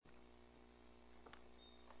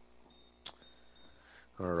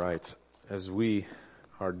All right. As we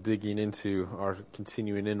are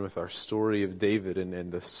continuing in with our story of David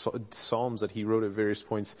and the Psalms that he wrote at various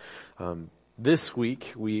points, this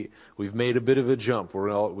week we've made a bit of a jump.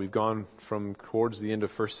 We've gone from towards the end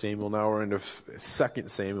of 1 Samuel, now we're into 2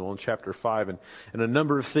 Samuel in chapter 5, and a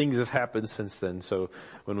number of things have happened since then. So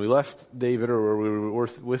when we left David, or we were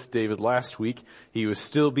with David last week, he was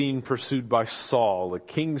still being pursued by Saul, the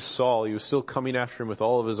King Saul. He was still coming after him with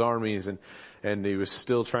all of his armies, and he was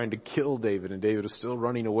still trying to kill David, and David was still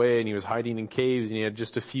running away, and he was hiding in caves, and he had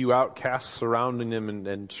just a few outcasts surrounding him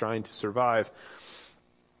and trying to survive.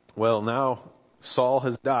 Well, now Saul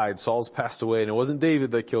has died. Saul's passed away, and it wasn't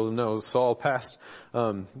David that killed him. No, Saul passed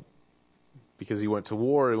because he went to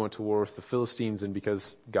war. He went to war with the Philistines, and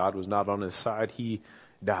because God was not on his side, he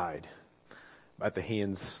died at the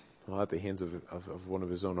hands of one of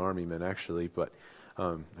his own army men, actually. But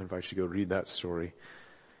I invite you to go read that story.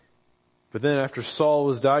 But then after Saul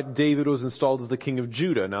was died, David was installed as the king of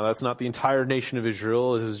Judah. Now that's not the entire nation of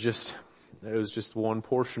Israel. It was just one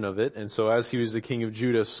portion of it. And so as he was the king of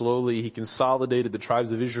Judah, slowly he consolidated the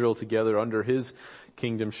tribes of Israel together under his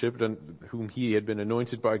kingdomship, whom he had been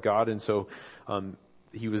anointed by God. And so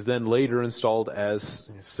he was then later installed as,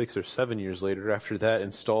 6 or 7 years later after that,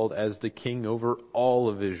 installed as the king over all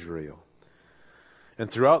of Israel. And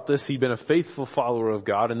throughout this, he'd been a faithful follower of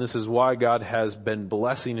God, and this is why God has been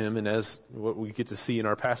blessing him. And as what we get to see in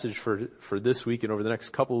our passage for this week and over the next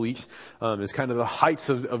couple of weeks, is kind of the heights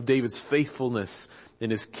of David's faithfulness in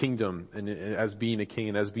his kingdom and as being a king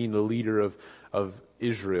and as being the leader of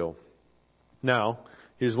Israel. Now,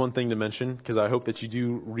 here's one thing to mention, because I hope that you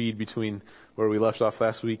do read between where we left off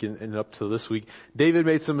last week and up to this week. David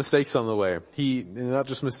made some mistakes on the way. He, not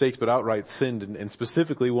just mistakes, but outright sinned. And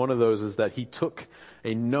specifically one of those is that he took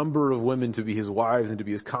a number of women to be his wives and to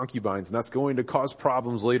be his concubines. And that's going to cause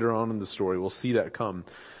problems later on in the story. We'll see that come.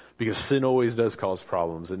 Because sin always does cause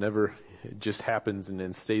problems. It just happens and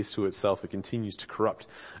then stays to itself. It continues to corrupt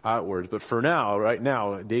outwards. But for now, right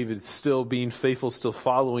now, David's still being faithful, still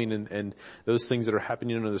following, and those things that are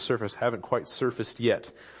happening under the surface haven't quite surfaced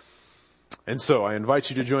yet. And so I invite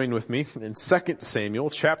you to join with me in 2 Samuel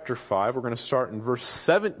chapter 5. We're going to start in verse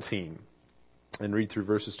 17 and read through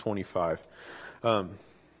verses 25.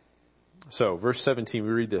 So verse 17, we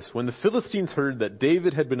read this. When the Philistines heard that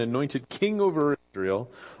David had been anointed king over Israel,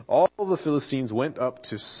 all the Philistines went up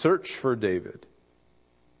to search for David.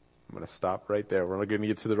 I'm going to stop right there. We're not going to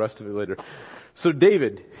get to the rest of it later. So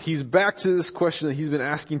David, he's back to this question that he's been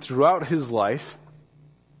asking throughout his life,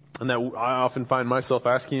 and that I often find myself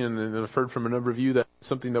asking, and I've heard from a number of you that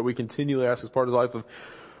something that we continually ask as part of life of,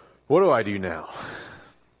 what do I do now?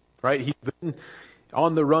 Right? He's been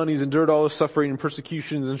on the run, he's endured all the suffering and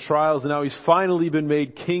persecutions and trials, and now he's finally been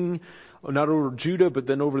made king, not over Judah, but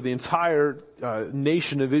then over the entire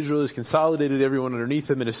nation of Israel. He's consolidated everyone underneath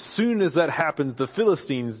him, and as soon as that happens, the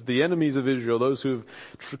Philistines, the enemies of Israel, those who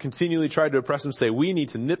have continually tried to oppress him, say, we need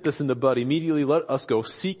to nip this in the bud immediately. Let us go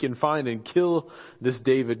seek and find and kill this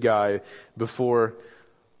David guy before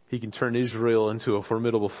he can turn Israel into a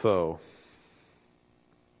formidable foe.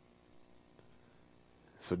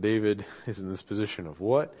 So David is in this position of,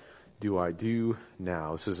 what do I do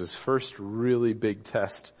now? This is his first really big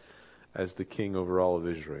test as the king over all of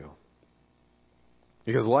Israel.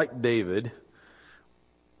 Because like David,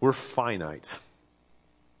 we're finite.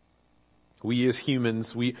 We as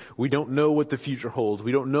humans, we don't know what the future holds.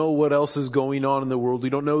 We don't know what else is going on in the world. We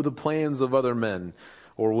don't know the plans of other men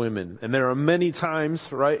or women. And there are many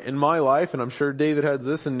times, right, in my life, and I'm sure David had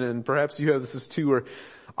this, and perhaps you have this too, where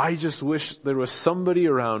I just wish there was somebody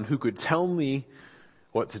around who could tell me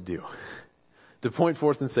what to do. To point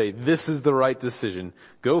forth and say, this is the right decision.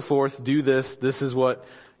 Go forth, do this. This is what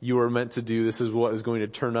you are meant to do. This is what is going to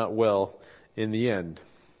turn out well in the end.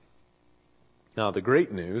 Now, the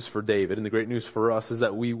great news for David and the great news for us is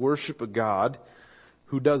that we worship a God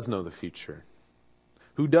who does know the future,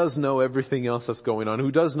 who does know everything else that's going on,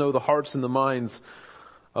 who does know the hearts and the minds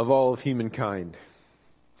of all of humankind.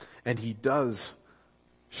 And he does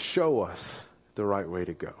show us the right way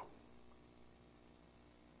to go.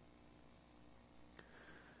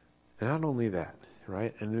 And not only that,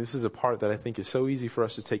 right? And this is a part that I think is so easy for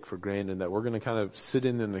us to take for granted, that we're going to kind of sit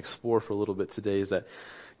in and explore for a little bit today, is that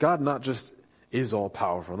God not just is all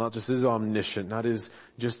powerful, not just is omniscient, not is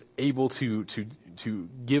just able to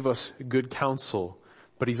give us good counsel,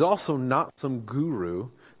 but he's also not some guru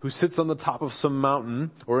who sits on the top of some mountain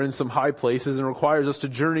or in some high places and requires us to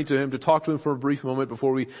journey to him, to talk to him for a brief moment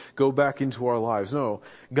before we go back into our lives. No,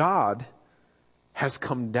 God has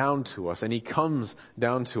come down to us, and he comes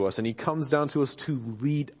down to us, and he comes down to us to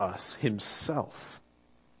lead us himself.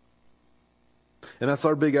 And that's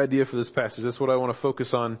our big idea for this passage. That's what I want to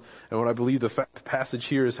focus on, and what I believe the passage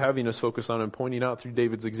here is having us focus on and pointing out through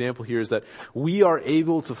David's example here is that we are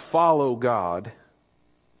able to follow God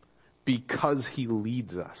because He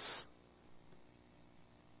leads us.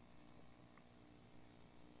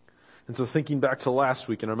 And so thinking back to last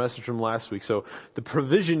week, in our message from last week, so the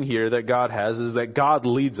provision here that God has is that God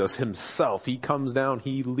leads us Himself. He comes down,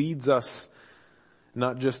 He leads us,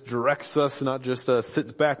 not just directs us, not just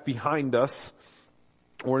sits back behind us,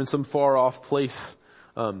 or in some far off place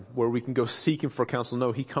where we can go seek Him for counsel.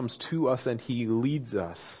 No, He comes to us and He leads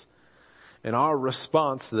us. And our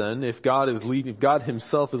response then, if God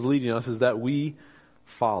Himself is leading us, is that we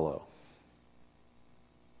follow.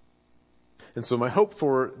 And so my hope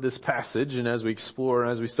for this passage, and as we explore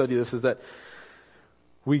and as we study this, is that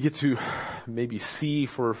we get to maybe see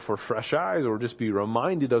for fresh eyes, or just be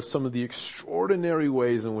reminded of some of the extraordinary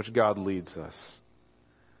ways in which God leads us.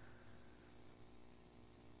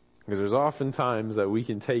 Because there's often times that we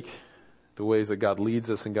can take the ways that God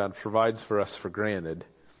leads us and God provides for us for granted.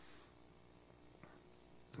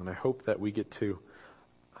 And I hope that we get to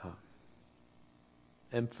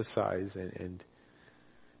emphasize and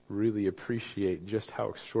really appreciate just how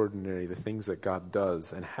extraordinary the things that God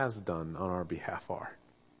does and has done on our behalf are.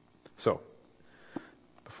 So,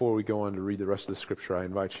 before we go on to read the rest of the scripture, I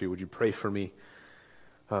invite you, would you pray for me,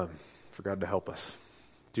 for God to help us.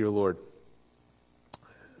 Dear Lord,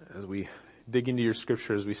 as we dig into your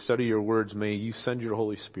scripture, as we study your words, may you send your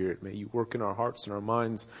Holy Spirit. May you work in our hearts and our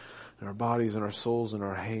minds and our bodies and our souls and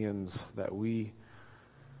our hands, that we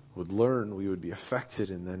would learn, we would be affected,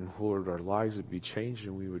 and then, Lord, our lives would be changed,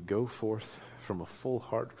 and we would go forth from a full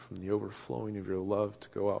heart, from the overflowing of your love, to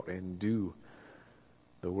go out and do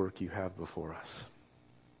the work you have before us.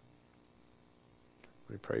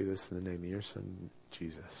 We pray this in the name of your Son,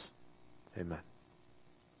 Jesus. Amen.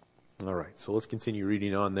 All right, so let's continue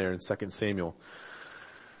reading on there in 2 Samuel.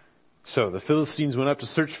 So the Philistines went up to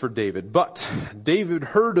search for David, but David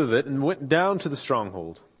heard of it and went down to the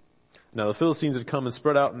stronghold. Now the Philistines had come and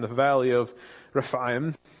spread out in the valley of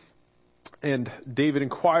Rephaim, and David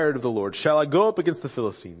inquired of the Lord, "Shall I go up against the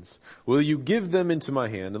Philistines? Will you give them into my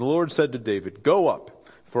hand?" And the Lord said to David, "Go up,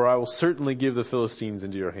 for I will certainly give the Philistines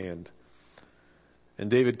into your hand." And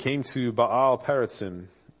David came to Baal-Perazim,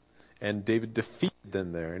 and David defeated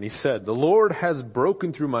them there. And he said, "The Lord has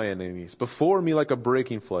broken through my enemies before me like a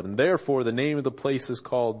breaking flood, and therefore the name of the place is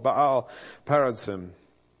called Baal-Perazim."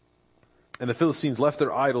 And the Philistines left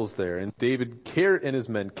their idols there, and David and his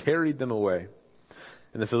men carried them away.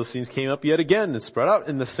 And the Philistines came up yet again and spread out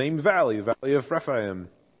in the same valley, the valley of Rephaim.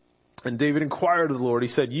 And David inquired of the Lord. He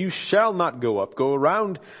said, "You shall not go up. Go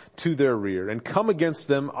around to their rear and come against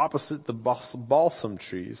them opposite the balsam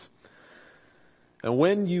trees. And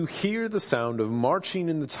when you hear the sound of marching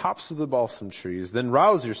in the tops of the balsam trees, then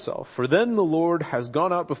rouse yourself, for then the Lord has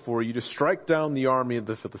gone out before you to strike down the army of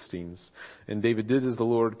the Philistines." And David did as the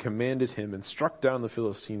Lord commanded him and struck down the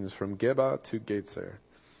Philistines from Geba to Gezer.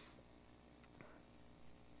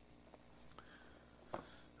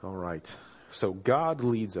 All right. So God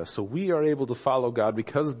leads us. So we are able to follow God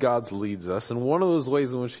because God leads us. And one of those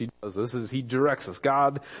ways in which He does this is He directs us.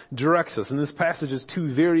 God directs us. And this passage is two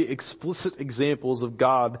very explicit examples of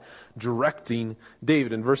God directing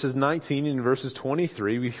David. In verses 19 and verses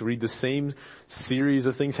 23, we read the same series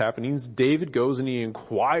of things happening. David goes and he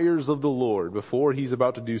inquires of the Lord before he's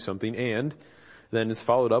about to do something, and then is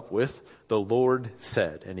followed up with, "The Lord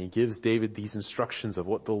said." And he gives David these instructions of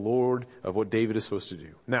what David is supposed to do.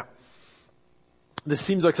 Now, this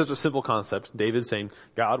seems like such a simple concept. David saying,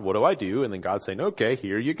 "God, what do I do?" And then God saying, "Okay,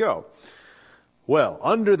 here you go." Well,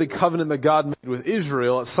 under the covenant that God made with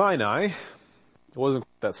Israel at Sinai, it wasn't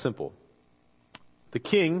that simple. The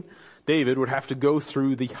king, David, would have to go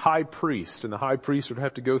through the high priest, and the high priest would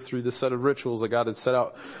have to go through the set of rituals that God had set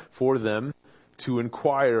out for them to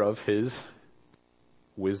inquire of His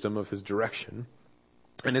wisdom, of His direction.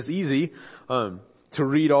 And it's easy, to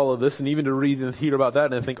read all of this and even to read and hear about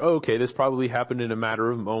that and think, oh, okay, this probably happened in a matter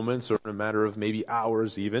of moments or in a matter of maybe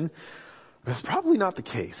hours even. But it's probably not the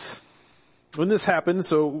case. When this happened,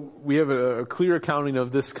 so we have a clear accounting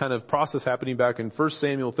of this kind of process happening back in 1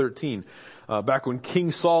 Samuel 13, back when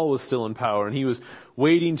King Saul was still in power, and he was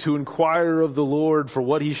waiting to inquire of the Lord for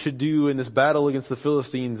what he should do in this battle against the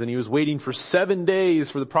Philistines, and he was waiting for 7 days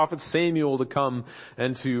for the prophet Samuel to come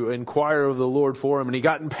and to inquire of the Lord for him, and he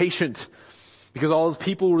got impatient because all his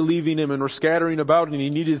people were leaving him and were scattering about, and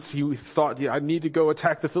he thought, I need to go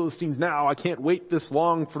attack the Philistines now. I can't wait this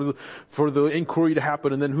long for the inquiry to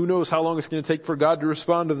happen, and then who knows how long it's going to take for God to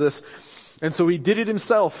respond to this. And so he did it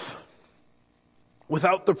himself,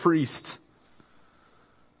 without the priest.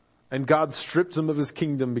 And God stripped him of his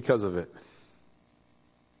kingdom because of it.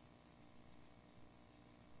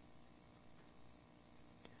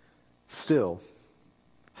 Still,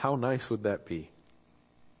 how nice would that be?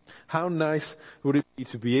 How nice would it be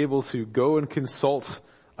to be able to go and consult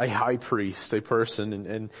a high priest, a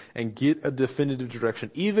person, and get a definitive direction,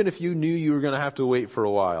 even if you knew you were going to have to wait for a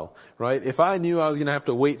while, right? If I knew I was going to have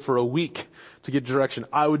to wait for a week to get direction,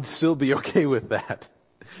 I would still be okay with that.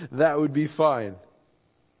 That would be fine.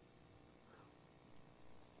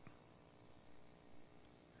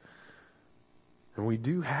 And we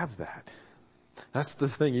do have that. That's the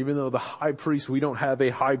thing. Even though the high priest, we don't have a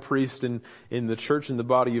high priest in the church, in the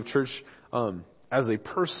body of church, as a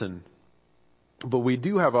person. But we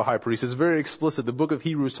do have a high priest. It's very explicit. The book of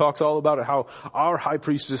Hebrews talks all about it, how our high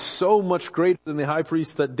priest is so much greater than the high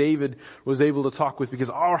priest that David was able to talk with, because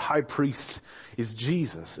our high priest is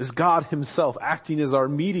Jesus, is God himself acting as our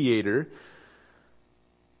mediator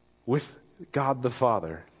with God the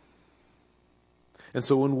Father. And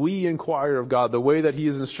so when we inquire of God, the way that he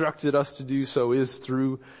has instructed us to do so is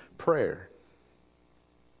through prayer.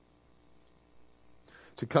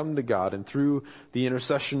 To come to God, and through the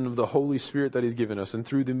intercession of the Holy Spirit that he's given us, and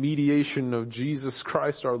through the mediation of Jesus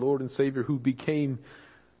Christ, our Lord and Savior, who became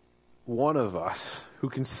one of us, who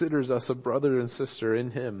considers us a brother and sister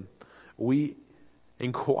in him, we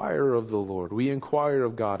inquire of the Lord, we inquire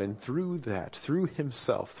of God, and through that, through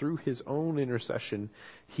himself, through his own intercession,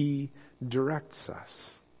 he directs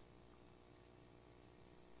us.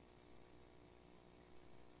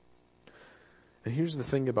 And here's the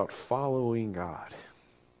thing about following God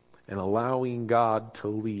and allowing God to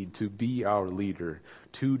lead, to be our leader,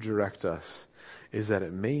 to direct us, is that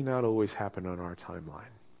it may not always happen on our timeline.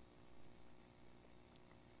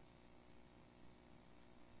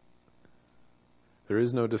 There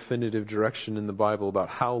is no definitive direction in the Bible about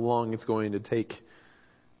how long it's going to take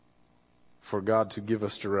for God to give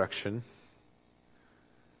us direction.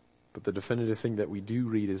 But the definitive thing that we do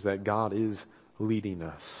read is that God is leading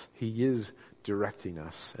us. He is directing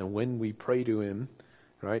us. And when we pray to him,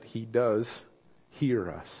 right, he does hear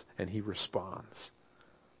us and he responds.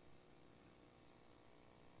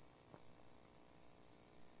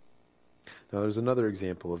 Now there's another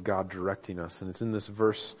example of God directing us, and it's in this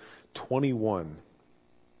verse 21.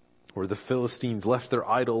 Where the Philistines left their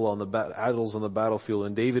idols on the battlefield,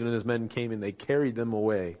 and David and his men came and they carried them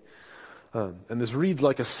away. And this reads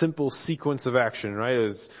like a simple sequence of action, right?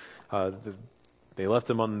 As they left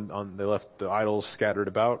them they left the idols scattered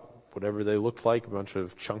about, whatever they looked like, a bunch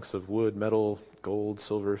of chunks of wood, metal, gold,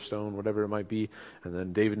 silver, stone, whatever it might be. And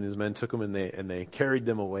then David and his men took them and they carried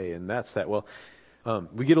them away, and that's that. Well,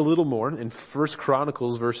 we get a little more in 1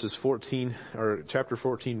 Chronicles chapter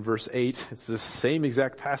 14 verse 8. It's the same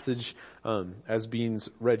exact passage, as being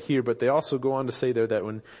read here, but they also go on to say there that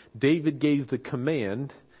when David gave the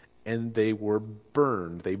command and they were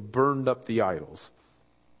burned, they burned up the idols.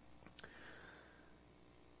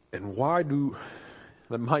 And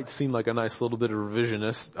that might seem like a nice little bit of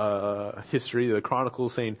revisionist history. The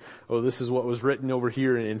Chronicles saying, oh, this is what was written over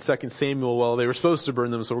here in 2 Samuel. Well, they were supposed to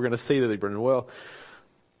burn them, so we're going to say that they burned them. Well,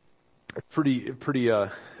 pretty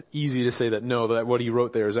easy to say that no, that what he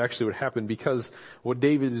wrote there is actually what happened, because what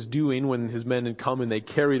David is doing when his men had come and they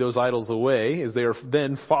carry those idols away is they are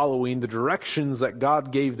then following the directions that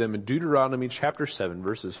God gave them in Deuteronomy chapter 7,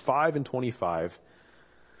 verses 5 and 25.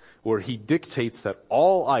 Where he dictates that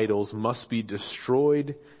all idols must be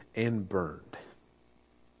destroyed and burned.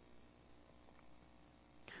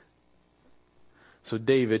 So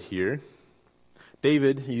David, he's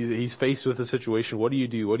faced with a situation. What do you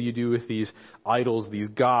do? What do you do with these idols, these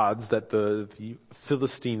gods that the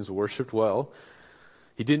Philistines worshipped? Well,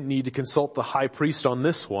 he didn't need to consult the high priest on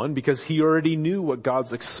this one, because he already knew what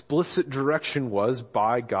God's explicit direction was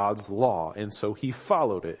by God's law. And so he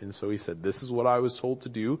followed it. And so he said, this is what I was told to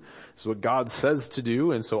do. This is what God says to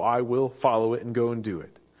do. And so I will follow it and go and do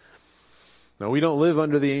it. Now, we don't live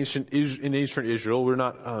under in ancient Israel. We're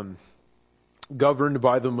not governed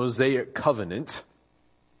by the Mosaic covenant.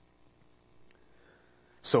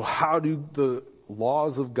 So how do the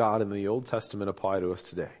laws of God in the Old Testament apply to us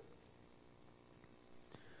today?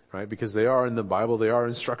 Right? Because they are in the Bible, they are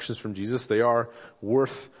instructions from Jesus, they are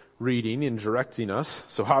worth reading and directing us.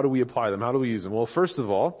 So how do we apply them? How do we use them? Well, first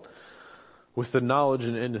of all, with the knowledge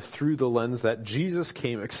and through the lens that Jesus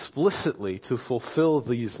came explicitly to fulfill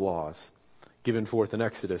these laws given forth in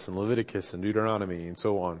Exodus and Leviticus and Deuteronomy and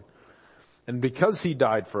so on. And because he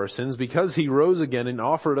died for our sins, because he rose again and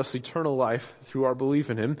offered us eternal life through our belief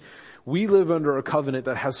in him, we live under a covenant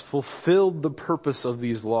that has fulfilled the purpose of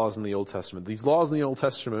these laws in the Old Testament. These laws in the Old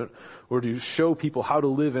Testament were to show people how to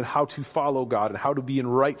live and how to follow God and how to be in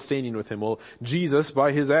right standing with him. Well, Jesus,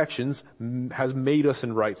 by his actions, has made us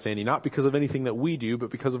in right standing, not because of anything that we do, but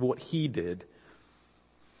because of what he did.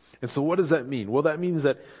 And so what does that mean? Well, that means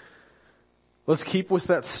that let's keep with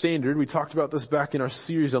that standard. We talked about this back in our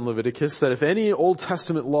series on Leviticus, that if any Old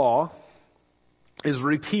Testament law is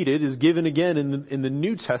repeated, is given again in the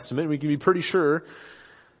New Testament, we can be pretty sure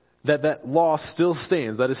that that law still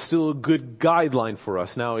stands. That is still a good guideline for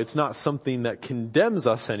us. Now, it's not something that condemns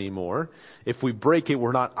us anymore. If we break it,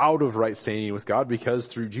 we're not out of right standing with God because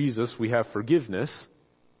through Jesus we have forgiveness.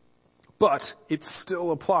 But it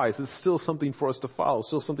still applies. It's still something for us to follow,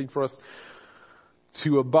 still something for us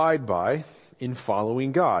to abide by in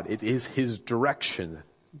following God. It is his direction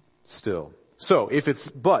still. So if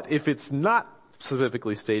it's not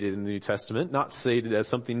specifically stated in the New Testament, not stated as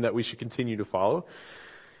something that we should continue to follow,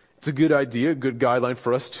 it's a good idea, a good guideline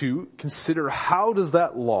for us to consider how does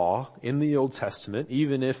that law in the Old Testament,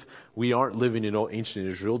 even if we aren't living in ancient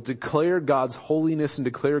Israel, declare God's holiness and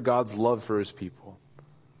declare God's love for his people.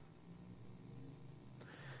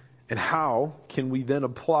 And how can we then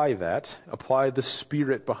apply the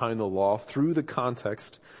spirit behind the law through the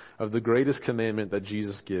context of the greatest commandment that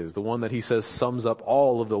Jesus gives, the one that he says sums up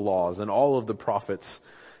all of the laws and all of the prophets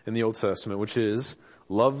in the Old Testament, which is,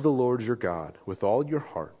 love the Lord your God with all your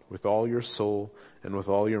heart, with all your soul, and with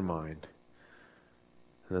all your mind.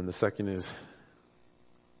 And then the second is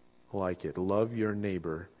like it, love your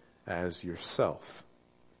neighbor as yourself.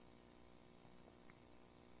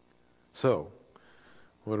 So,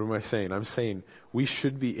 what am I saying? I'm saying we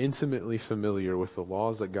should be intimately familiar with the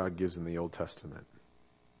laws that God gives in the Old Testament.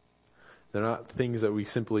 They're not things that we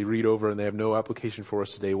simply read over and they have no application for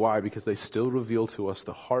us today. Why? Because they still reveal to us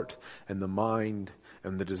the heart and the mind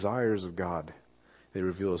and the desires of God. They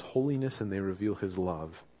reveal his holiness and they reveal his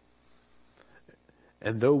love.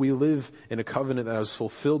 And though we live in a covenant that has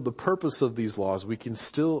fulfilled the purpose of these laws, we can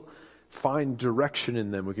still find direction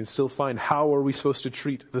in them. We can still find how are we supposed to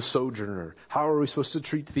treat the sojourner? How are we supposed to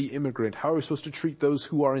treat the immigrant? How are we supposed to treat those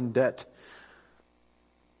who are in debt?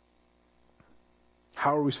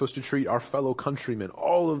 How are we supposed to treat our fellow countrymen?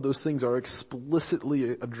 All of those things are explicitly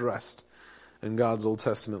addressed in God's Old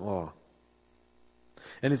Testament law.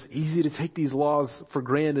 And it's easy to take these laws for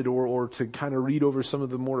granted or to kind of read over some of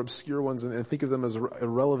the more obscure ones and think of them as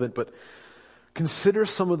irrelevant, but consider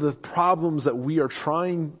some of the problems that we are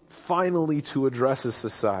trying finally to address as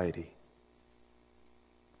society.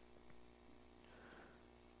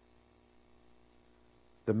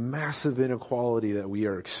 The massive inequality that we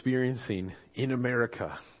are experiencing in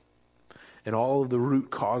America and all of the root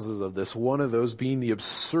causes of this, one of those being the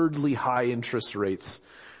absurdly high interest rates,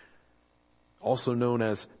 also known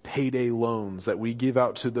as payday loans that we give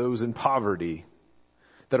out to those in poverty,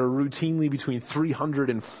 that are routinely between 300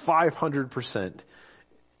 and 500%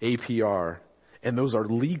 APR. And those are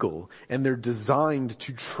legal and they're designed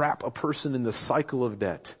to trap a person in the cycle of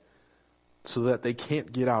debt so that they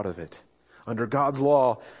can't get out of it. Under God's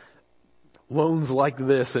law, loans like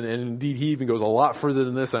this, and indeed he even goes a lot further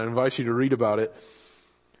than this, I invite you to read about it,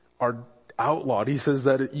 are outlawed. He says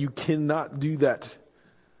that you cannot do that.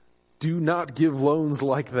 Do not give loans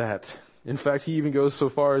like that. In fact, he even goes so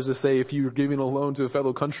far as to say if you're giving a loan to a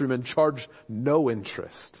fellow countryman, charge no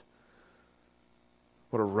interest.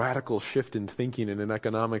 What a radical shift in thinking and in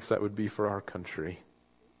economics that would be for our country.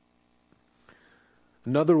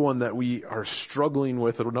 Another one that we are struggling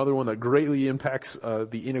with, another one that greatly impacts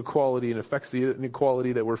the inequality and affects the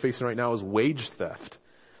inequality that we're facing right now is wage theft.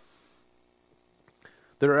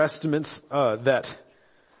 There are estimates that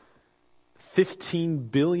 $15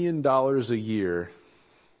 billion a year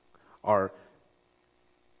are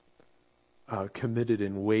committed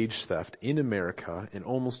in wage theft in America and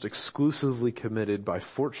almost exclusively committed by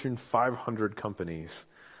Fortune 500 companies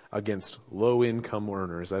against low-income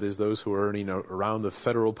earners, that is those who are earning around the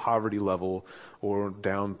federal poverty level or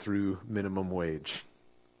down through minimum wage.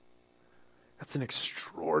 That's an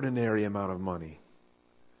extraordinary amount of money.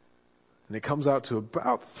 And it comes out to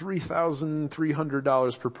about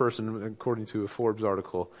 $3,300 per person, according to a Forbes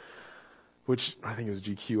article, which I think it was a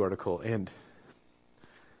GQ article. And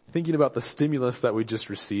thinking about the stimulus that we just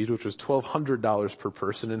received, which was $1,200 per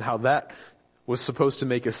person, and how that was supposed to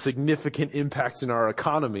make a significant impact in our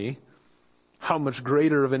economy, how much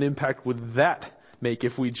greater of an impact would that make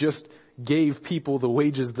if we just gave people the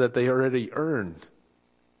wages that they already earned?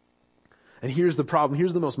 And here's the problem.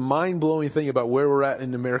 Here's the most mind-blowing thing about where we're at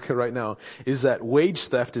in America right now, is that wage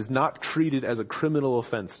theft is not treated as a criminal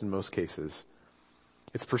offense in most cases.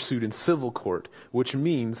 It's pursued in civil court, which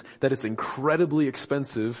means that it's incredibly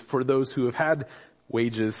expensive for those who have had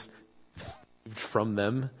wages from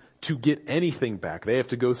them to get anything back. They have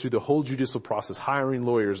to go through the whole judicial process, hiring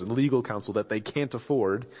lawyers and legal counsel that they can't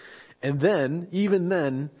afford. And then, even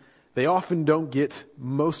then, they often don't get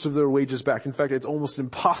most of their wages back. In fact, it's almost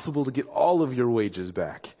impossible to get all of your wages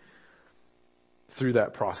back through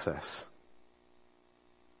that process.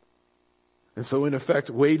 And so in effect,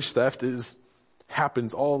 wage theft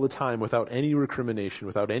happens all the time without any recrimination,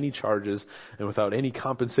 without any charges, and without any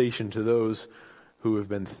compensation to those who have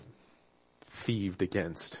been thieved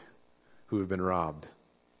against, who have been robbed.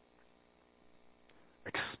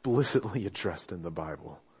 Explicitly addressed in the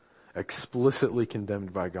Bible. Explicitly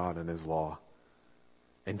condemned by God and His law,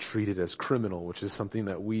 and treated as criminal, which is something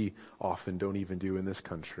that we often don't even do in this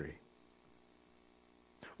country.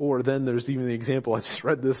 Or then there's even the example, I just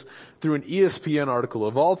read this through an ESPN article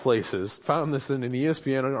of all places, found this in an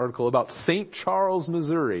ESPN article about St. Charles,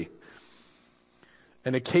 Missouri,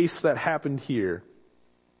 and a case that happened here.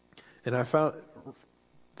 And I found,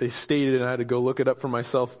 they stated, and I had to go look it up for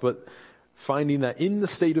myself, but finding that in the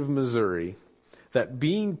state of Missouri, that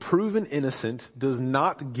being proven innocent does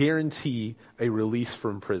not guarantee a release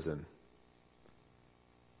from prison.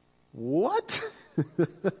 What?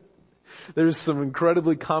 There's some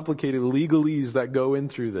incredibly complicated legalese that go in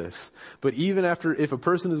through this. But even after, if a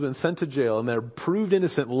person has been sent to jail and they're proved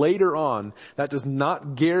innocent later on, that does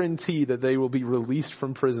not guarantee that they will be released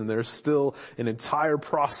from prison. There's still an entire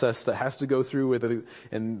process that has to go through with it,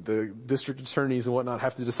 and the district attorneys and whatnot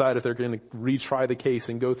have to decide if they're going to retry the case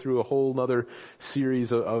and go through a whole other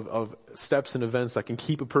series of steps and events that can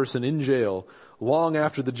keep a person in jail long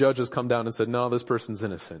after the judge has come down and said, no, this person's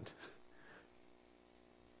innocent.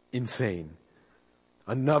 Insane.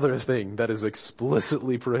 Another thing that is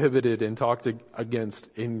explicitly prohibited and talked against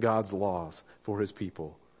in God's laws for His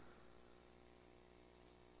people.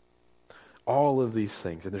 All of these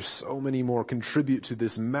things, and there's so many more, contribute to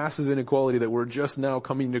this massive inequality that we're just now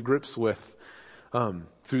coming to grips with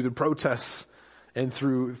through the protests and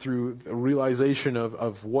through the realization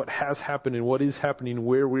of what has happened and what is happening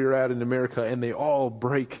where we're at in America, and they all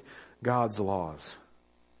break God's laws.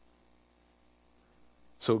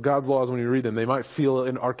 So God's laws, when you read them, they might feel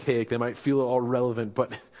archaic, they might feel all relevant,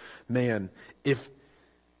 but man, if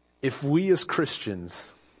we as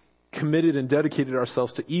Christians committed and dedicated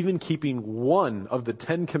ourselves to even keeping one of the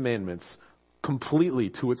 10 commandments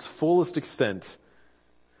completely to its fullest extent,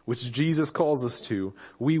 which Jesus calls us to,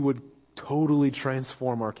 we would totally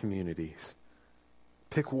transform our communities.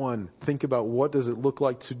 Pick one. Think about what does it look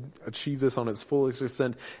like to achieve this on its fullest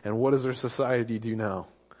extent, and what does our society do now?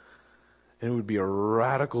 And it would be a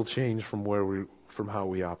radical change from how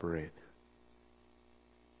we operate.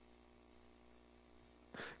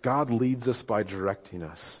 God leads us by directing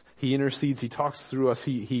us. He intercedes. He talks through us.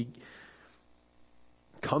 He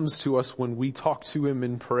comes to us when we talk to Him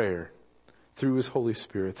in prayer through His Holy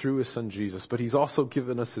Spirit, through His Son Jesus. But He's also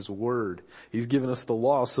given us His Word. He's given us the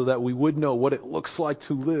law so that we would know what it looks like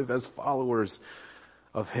to live as followers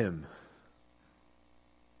of Him.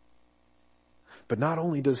 But not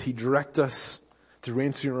only does He direct us through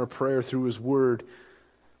answering our prayer, through His Word,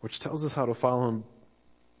 which tells us how to follow Him,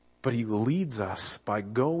 but He leads us by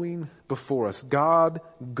going before us. God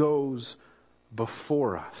goes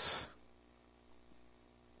before us.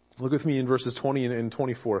 Look with me in verses 20 and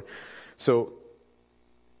 24. So,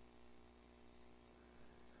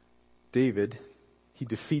 David, he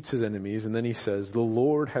defeats his enemies, and then he says, "The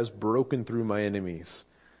Lord has broken through my enemies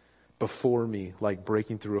before me like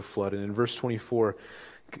breaking through a flood." And in verse 24,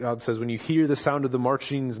 God says, "When you hear the sound of the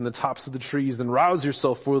marchings and the tops of the trees, then rouse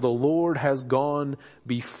yourself, for the Lord has gone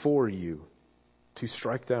before you to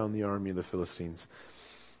strike down the army of the Philistines."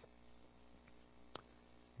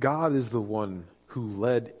 God is the one who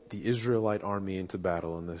led the Israelite army into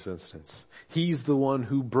battle in this instance. He's the one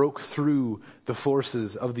who broke through the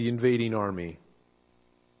forces of the invading army.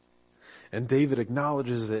 And David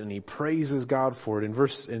acknowledges it and he praises God for it.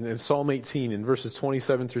 In Psalm 18, in verses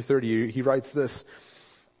 27 through 30, he writes this.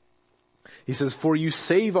 He says, "For you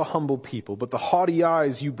save a humble people, but the haughty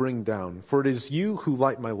eyes you bring down. For it is you who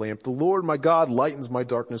light my lamp. The Lord my God lightens my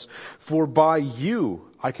darkness. For by you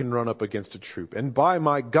I can run up against a troop, and by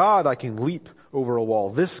my God I can leap over a wall.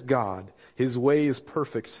 This God, His way is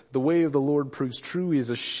perfect. The way of the Lord proves true. He is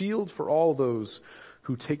a shield for all those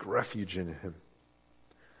who take refuge in Him."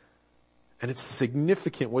 And it's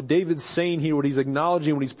significant. What David's saying here, what he's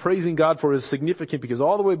acknowledging, what he's praising God for is significant because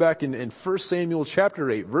all the way back in 1 Samuel chapter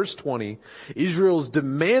 8, verse 20, Israel's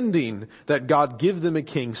demanding that God give them a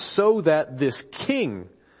king so that this king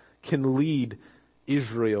can lead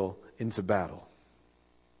Israel into battle.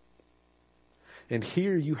 And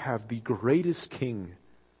here you have the greatest king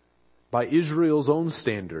by Israel's own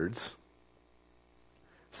standards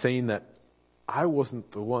saying that I wasn't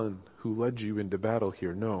the one who led you into battle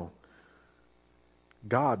here. No.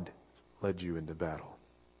 God led you into battle.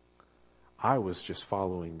 I was just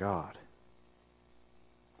following God.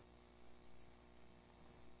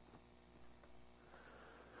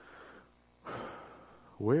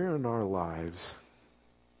 Where in our lives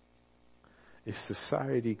is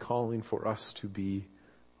society calling for us to be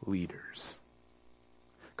leaders?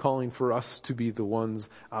 Calling for us to be the ones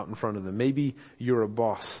out in front of them. Maybe you're a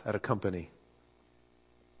boss at a company.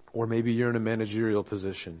 Or maybe you're in a managerial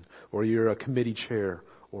position, or you're a committee chair,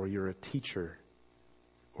 or you're a teacher,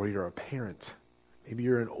 or you're a parent. Maybe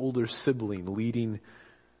you're an older sibling leading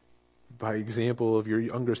by example of your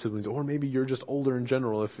younger siblings, or maybe you're just older in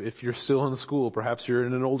general. If you're still in school, perhaps you're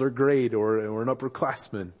in an older grade or an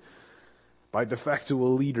upperclassman. By de facto a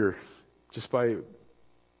leader, just by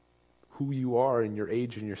who you are and your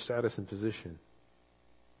age and your status and position.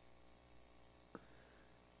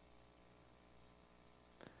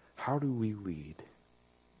 How do we lead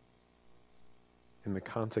in the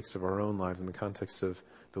context of our own lives, in the context of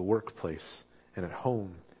the workplace and at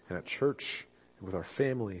home and at church and with our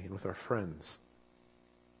family and with our friends?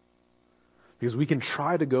 Because we can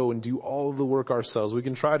try to go and do all of the work ourselves. We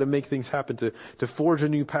can try to make things happen, to forge a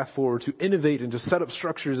new path forward, to innovate and to set up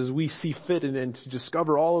structures as we see fit and to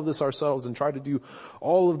discover all of this ourselves and try to do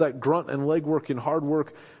all of that grunt and legwork and hard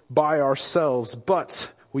work by ourselves.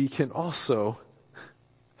 But we can also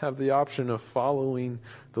have the option of following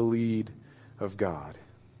the lead of God.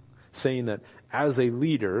 Saying that as a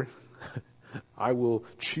leader, I will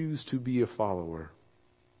choose to be a follower.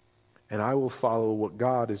 And I will follow what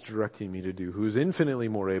God is directing me to do, who is infinitely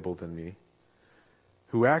more able than me,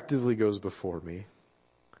 who actively goes before me.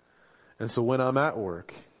 And so when I'm at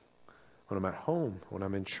work, when I'm at home, when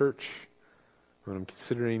I'm in church, when I'm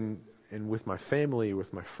considering and with my family,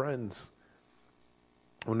 with my friends,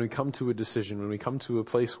 when we come to a decision, when we come to a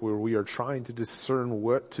place where we are trying to discern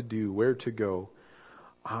what to do, where to go,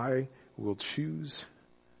 we will choose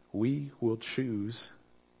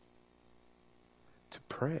to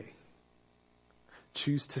pray.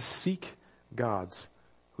 Choose to seek God's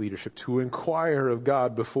leadership, to inquire of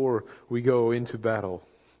God before we go into battle.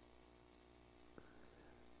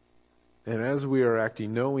 And as we are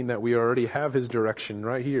acting, knowing that we already have His direction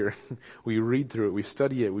right here, we read through it, we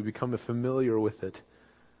study it, we become familiar with it.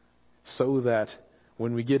 So that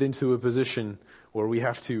when we get into a position where we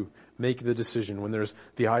have to make the decision, when there's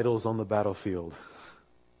the idols on the battlefield,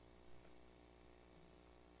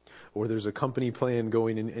 or there's a company plan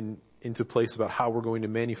going into place about how we're going to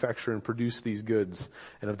manufacture and produce these goods,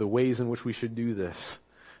 and of the ways in which we should do this.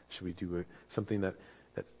 Should we do something that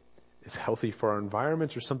is healthy for our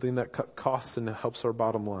environment, or something that cuts costs and helps our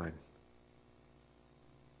bottom line?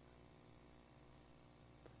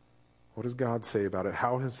 What does God say about it?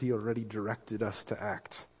 How has He already directed us to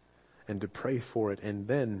act and to pray for it and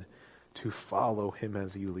then to follow Him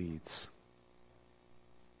as He leads?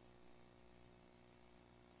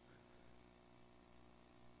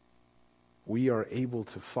 We are able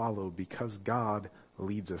to follow because God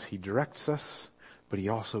leads us. He directs us, but He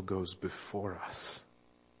also goes before us.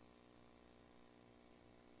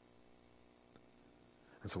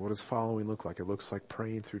 And so what does following look like? It looks like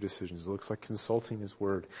praying through decisions. It looks like consulting His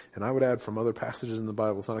Word. And I would add from other passages in the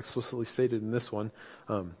Bible, it's not explicitly stated in this one,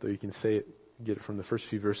 though you can get it from the first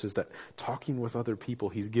few verses, that talking with other people,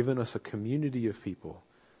 He's given us a community of people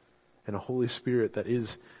and a Holy Spirit that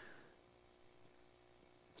is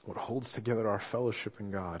what holds together our fellowship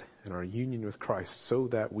in God and our union with Christ, so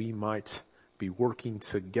that we might be working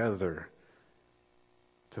together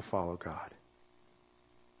to follow God.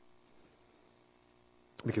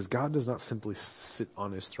 Because God does not simply sit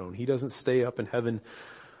on His throne. He doesn't stay up in heaven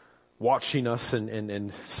watching us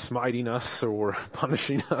and smiting us or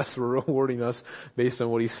punishing us or rewarding us based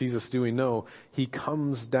on what He sees us doing. No, He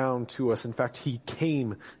comes down to us. In fact, He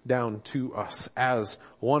came down to us as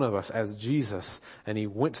one of us, as Jesus, and He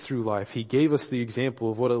went through life. He gave us the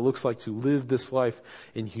example of what it looks like to live this life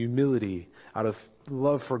in humility, out of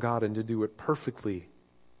love for God, and to do it perfectly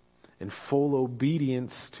in full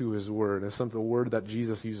obedience to His Word. And the word that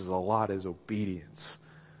Jesus uses a lot is obedience.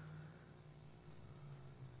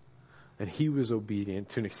 And he was obedient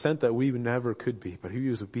to an extent that we never could be, but he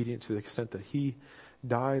was obedient to the extent that he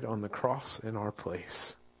died on the cross in our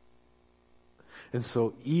place. And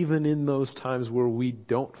so even in those times where we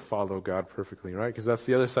don't follow God perfectly, right? Because that's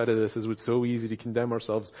the other side of this, is it's so easy to condemn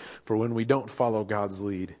ourselves for when we don't follow God's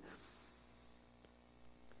lead.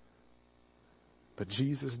 But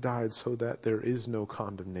Jesus died so that there is no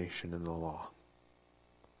condemnation in the law.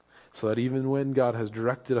 So that even when God has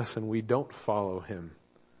directed us and we don't follow him,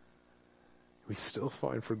 we still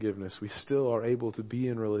find forgiveness. We still are able to be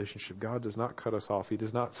in relationship. God does not cut us off. He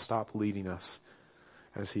does not stop leading us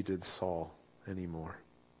as he did Saul anymore.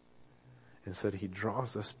 Instead, he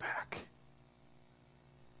draws us back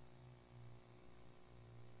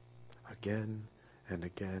again and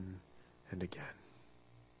again and again.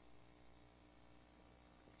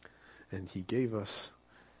 And he gave us,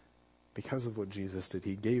 because of what Jesus did,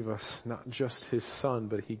 he gave us not just his Son,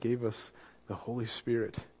 but he gave us the Holy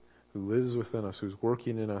Spirit who lives within us, who's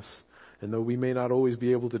working in us. And though we may not always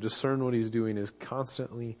be able to discern what he's doing, is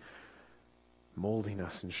constantly molding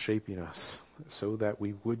us and shaping us so that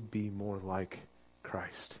we would be more like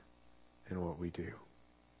Christ in what we do.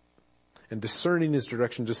 And discerning his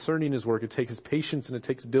direction, discerning his work, it takes patience and it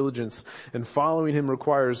takes diligence. And following him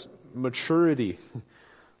requires maturity,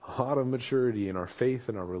 a lot of maturity in our faith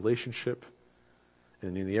and our relationship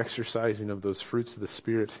and in the exercising of those fruits of the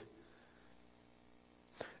Spirit.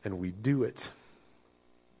 And we do it.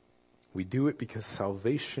 We do it because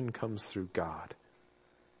salvation comes through God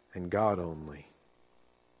and God only.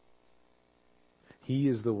 He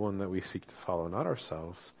is the one that we seek to follow, not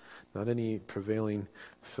ourselves, not any prevailing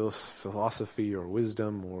philosophy or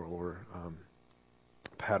wisdom or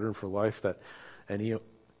pattern for life that any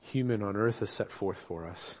human on earth has set forth for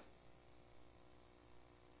us,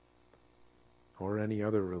 or any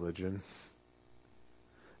other religion,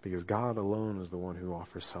 because God alone is the one who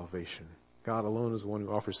offers salvation. God alone is the one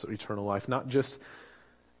who offers eternal life, not just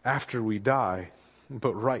after we die,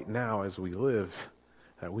 but right now as we live,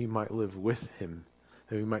 that we might live with him,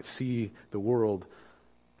 that we might see the world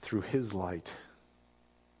through his light,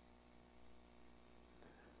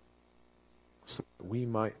 so that we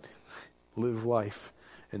might live life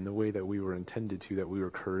in the way that we were intended to, that we were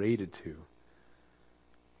created to,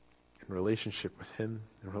 in relationship with him,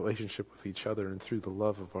 in relationship with each other, and through the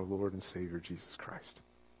love of our Lord and Savior Jesus Christ.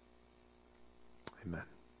 Amen.